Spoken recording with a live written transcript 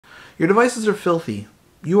Your devices are filthy.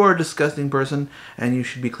 You are a disgusting person, and you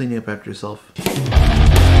should be cleaning up after yourself.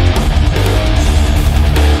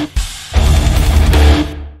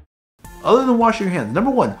 Other than washing your hands, number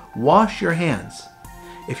one, wash your hands.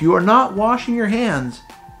 If you are not washing your hands,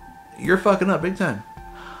 you're fucking up big time.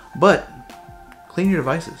 But clean your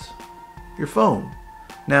devices, your phone.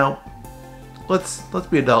 Now, let's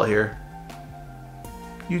be adult here.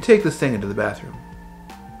 You take this thing into the bathroom.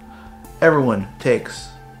 Everyone takes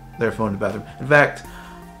their phone to the bathroom. In fact,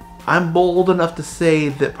 I'm bold enough to say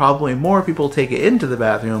that probably more people take it into the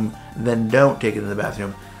bathroom than don't take it in the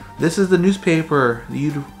bathroom. This is the newspaper that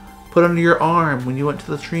you'd put under your arm when you went to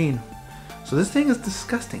the latrine. So this thing is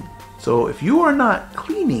disgusting. So if you are not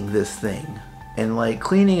cleaning this thing, and like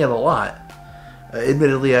cleaning it a lot,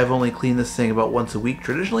 admittedly I've only cleaned this thing about once a week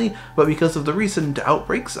traditionally, but because of the recent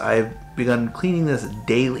outbreaks, I've begun cleaning this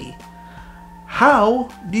daily. How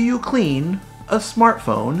do you clean a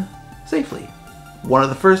smartphone safely? One of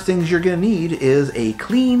the first things you're gonna need is a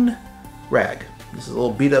clean rag. This is a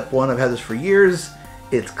little beat up one. I've had this for years.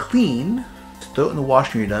 It's clean. Throw it in the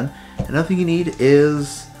wash when you're done. Another thing you need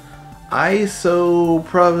is alcohol.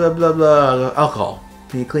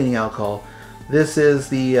 You need cleaning alcohol. This is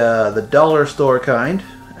the dollar store kind.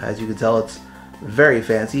 As you can tell, it's very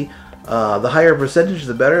fancy. The higher percentage,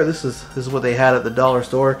 the better. This is what they had at the dollar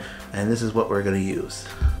store, and this is what we're going to use.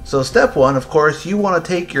 So step one, of course, you want to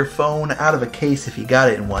take your phone out of a case if you got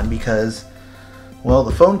it in one, because, well,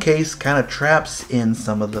 the phone case kind of traps in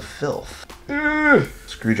some of the filth.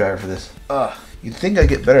 Screwdriver for this. You'd think I'd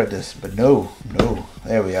get better at this, but no.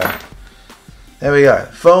 There we are. There we are.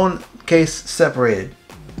 Phone case separated.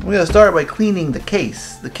 We're going to start by cleaning the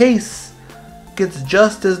case. The case gets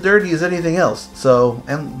just as dirty as anything else. So,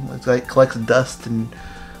 and it's like collects dust and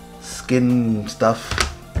skin stuff.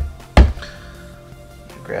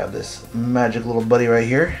 Grab this magic little buddy right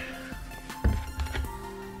here.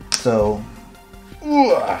 So,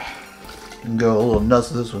 and go a little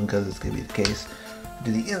nuts with this one because it's going to be the case.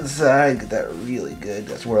 Do the inside, get that really good.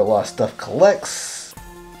 That's where a lot of stuff collects.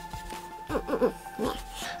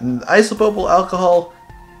 And isopropyl alcohol,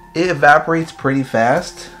 it evaporates pretty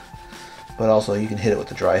fast, but also you can hit it with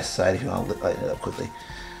the dry side if you want to lighten it up quickly.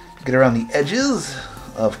 Get around the edges,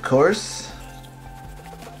 of course.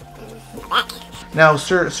 Now,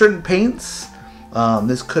 certain paints,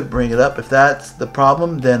 this could bring it up. If that's the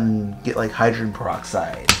problem, then get like hydrogen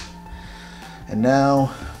peroxide. And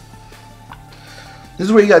now, this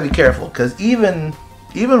is where you gotta be careful, because even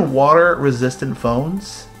water-resistant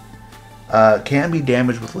phones can be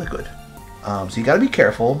damaged with liquid. So you gotta be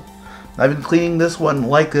careful. I've been cleaning this one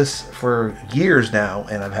like this for years now,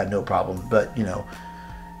 and I've had no problem. But you know,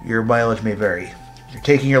 your mileage may vary. You're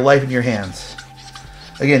taking your life in your hands.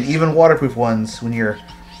 Again, even waterproof ones, when you're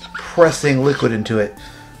pressing liquid into it,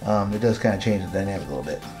 it does kind of change the dynamic a little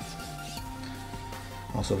bit.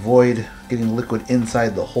 Also, avoid getting liquid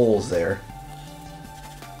inside the holes there.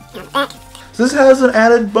 So this has an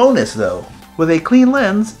added bonus though. With a clean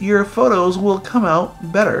lens, your photos will come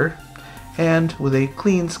out better. And with a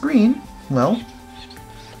clean screen, well,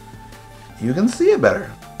 you can see it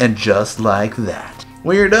better. And just like that.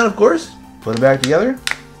 When you're done, of course, put it back together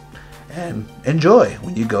and enjoy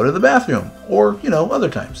when you go to the bathroom or, you know, other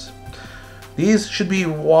times. These should be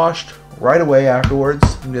washed right away afterwards.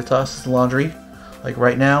 I'm going to toss this in the laundry like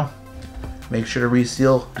right now. Make sure to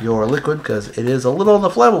reseal your liquid because it is a little on the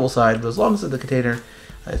flammable side, but as long as it's in the container,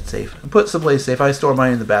 it's safe. And put it someplace safe. I store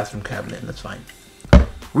mine in the bathroom cabinet and that's fine.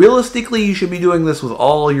 Realistically, you should be doing this with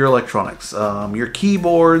all your electronics. Your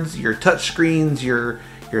keyboards, your touch screens, your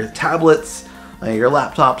tablets, your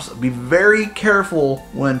laptops. Be very careful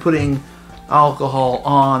when putting alcohol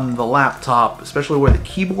on the laptop, especially where the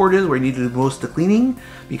keyboard is, where you need to do most of the cleaning,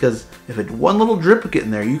 because if one little drip get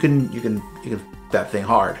in there, you can that thing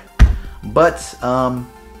hard. But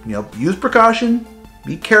you know, use precaution,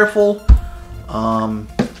 be careful,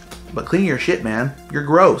 but clean your shit, man. You're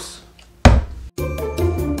gross.